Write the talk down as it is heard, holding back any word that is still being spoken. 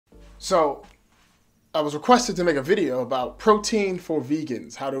So I was requested to make a video about protein for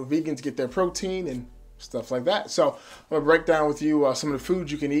vegans. How do vegans get their protein and stuff like that. So I'm going to break down with you some of the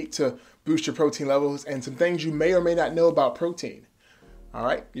foods you can eat to boost your protein levels and some things you may or may not know about protein. All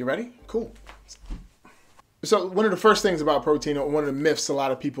right, you ready? Cool. So one of the first things about protein, or one of the myths a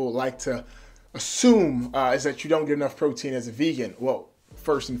lot of people like to assume is that you don't get enough protein as a vegan. Well,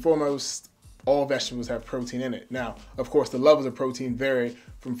 first and foremost, all vegetables have protein in it. Now, of course, the levels of protein vary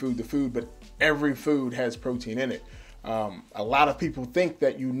from food to food, but every food has protein in it. A lot of people think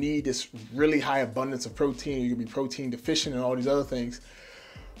that you need this really high abundance of protein, you're gonna be protein deficient and all these other things.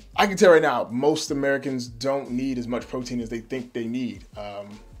 I can tell right now, most Americans don't need as much protein as they think they need.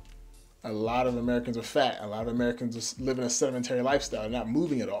 A lot of Americans are fat. A lot of Americans are living a sedentary lifestyle, not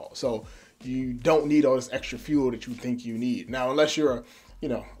moving at all. So you don't need all this extra fuel that you think you need. Now, unless you're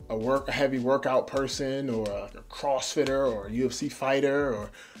a heavy workout person, or a CrossFitter, or a UFC fighter, or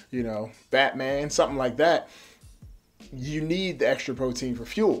Batman, something like that, you need the extra protein for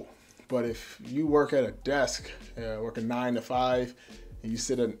fuel. But if you work at a desk, work a 9 to 5, and you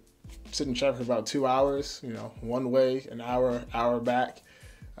sit in traffic for about 2 hours, one way, an hour back,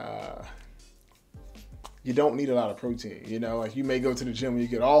 you don't need a lot of protein. Like you may go to the gym when you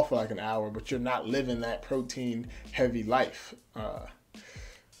get off for like an hour, but you're not living that protein heavy life.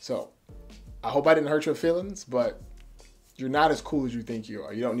 So I hope I didn't hurt your feelings, but you're not as cool as you think you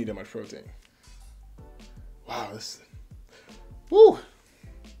are. You don't need that much protein. Wow, woo.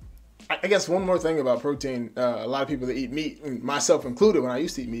 I guess one more thing about protein, a lot of people that eat meat, myself included when I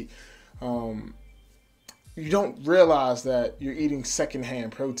used to eat meat, you don't realize that you're eating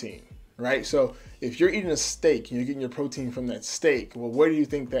secondhand protein, right? So if you're eating a steak and you're getting your protein from that steak, well, where do you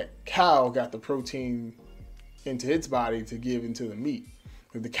think that cow got the protein into its body to give into the meat?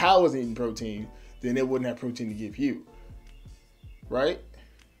 If the cow was eating protein, then it wouldn't have protein to give you, right?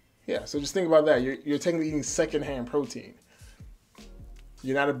 Yeah, so just think about that. You're technically eating secondhand protein.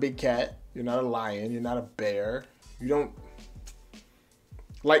 You're not a big cat. You're not a lion. You're not a bear. You don't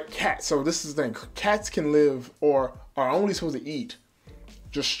like cats. So this is the thing. Cats can live or are only supposed to eat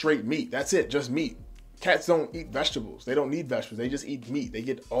just straight meat. That's it, just meat. Cats don't eat vegetables. They don't need vegetables. They just eat meat. They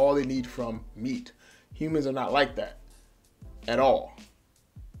get all they need from meat. Humans are not like that at all.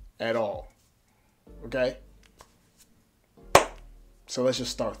 At all. Okay? So let's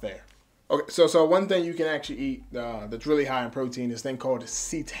just start there. Okay, so one thing you can actually eat that's really high in protein is a thing called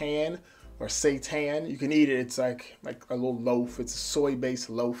seitan or seitan. You can eat it. It's like a little loaf. It's a soy-based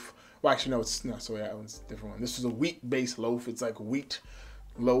loaf. Well, actually, no, it's not soy. That one's a different one. This is a wheat-based loaf. It's like a wheat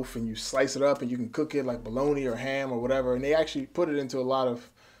loaf, and you slice it up, and you can cook it like bologna or ham or whatever. And they actually put it into a lot of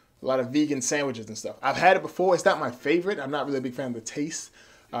vegan sandwiches and stuff. I've had it before. It's not my favorite. I'm not really a big fan of the taste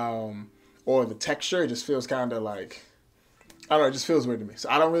or the texture. It just feels kind of like, I don't know, it just feels weird to me. So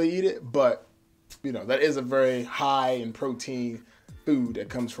I don't really eat it, but that is a very high in protein food that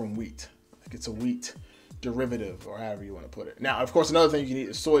comes from wheat. Like it's a wheat derivative, or however you want to put it. Now, of course, another thing you can eat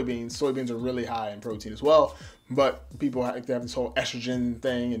is soybeans. Soybeans are really high in protein as well, but people have this whole estrogen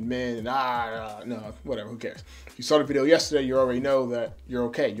thing in men, and no, whatever, who cares? If you saw the video yesterday, you already know that you're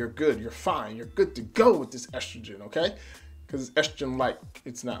okay, you're good, you're fine, you're good to go with this estrogen, okay? Because it's estrogen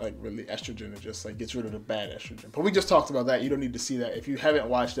it's not like really estrogen, it just like gets rid of the bad estrogen. But we just talked about that. You don't need to see that. If you haven't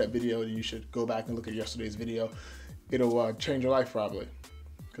watched that video, then you should go back and look at yesterday's video. It'll change your life probably,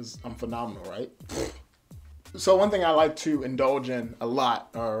 because I'm phenomenal, right? So one thing I like to indulge in a lot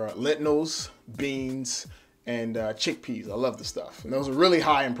are lentils, beans, and chickpeas. I love the stuff. And those are really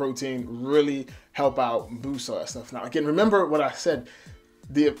high in protein, really help out and boost all that stuff. Now, again, remember what I said.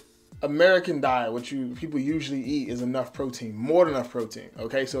 The American diet, what people usually eat, is enough protein, more than enough protein,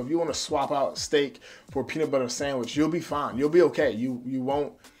 okay? So if you want to swap out steak for a peanut butter sandwich, you'll be fine. You'll be okay. You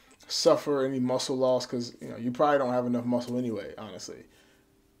won't suffer any muscle loss because, you probably don't have enough muscle anyway, honestly.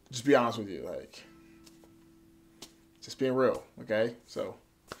 Just be honest with you, just being real, okay? So,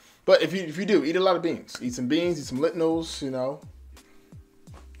 but if you do, eat a lot of beans. Eat some beans, eat some lentils, some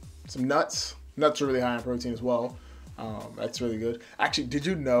nuts. Nuts are really high in protein as well. That's really good. Actually, did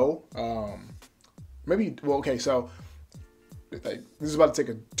you know, so this is about to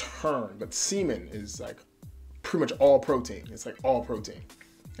take a turn, but semen is like pretty much all protein. It's like all protein,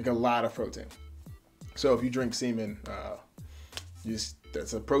 like a lot of protein. So if you drink semen,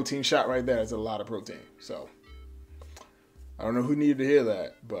 that's a protein shot right there. That's a lot of protein. So I don't know who needed to hear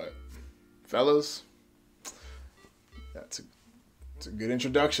that, but fellas, it's a good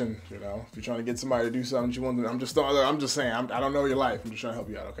introduction, if you're trying to get somebody to do something you want to do. I'm just saying, I don't know your life. I'm just trying to help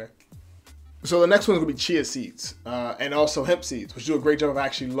you out, okay? So the next one's gonna be chia seeds and also hemp seeds, which do a great job of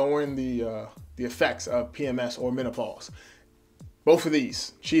actually lowering the effects of PMS or menopause. Both of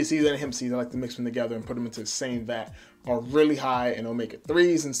these, chia seeds and hemp seeds, I like to mix them together and put them into the same vat, are really high in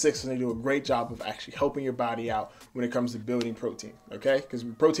omega-3s and 6s, and they do a great job of actually helping your body out when it comes to building protein, okay? Because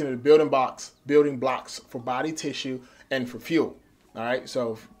protein is building blocks for body tissue and for fuel, all right?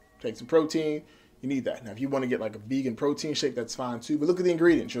 So take some protein, you need that. Now, if you want to get like a vegan protein shake, that's fine too, but look at the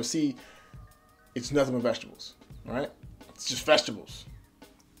ingredients. You'll see it's nothing but vegetables, all right? It's just vegetables,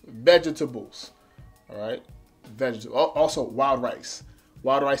 all right? Vegetables. Also, wild rice.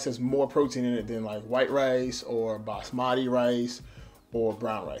 Wild rice has more protein in it than like white rice or basmati rice or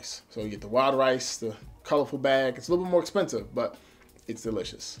brown rice. So you get the wild rice, the colorful bag. It's a little bit more expensive, but it's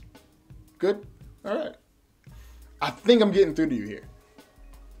delicious. Good? All right. I think I'm getting through to you here.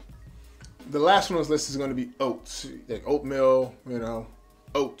 The last one on this list is going to be oats. Like oatmeal,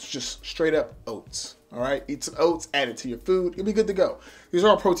 oats, just straight up oats. All right? Eat some oats, add it to your food. You'll be good to go. These are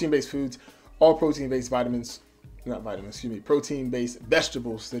all protein-based foods, all protein-based protein-based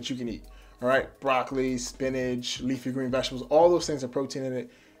vegetables that you can eat. All right, broccoli, spinach, leafy green vegetables, all those things have protein in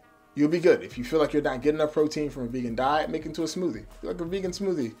it. You'll be good. If you feel like you're not getting enough protein from a vegan diet, make it into a smoothie. Like a vegan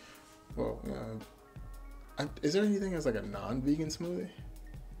smoothie. Well, is there anything that's like a non-vegan smoothie?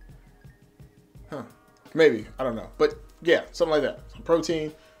 Huh? Maybe, I don't know. But yeah, something like that. Some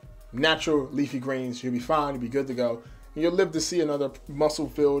protein, natural leafy greens. You'll be fine. You'll be good to go. And you'll live to see another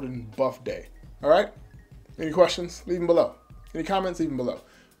muscle-filled and buff day. All right. Any questions? Leave them below. Any comments? Leave them below.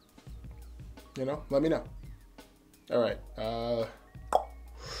 Let me know. All right.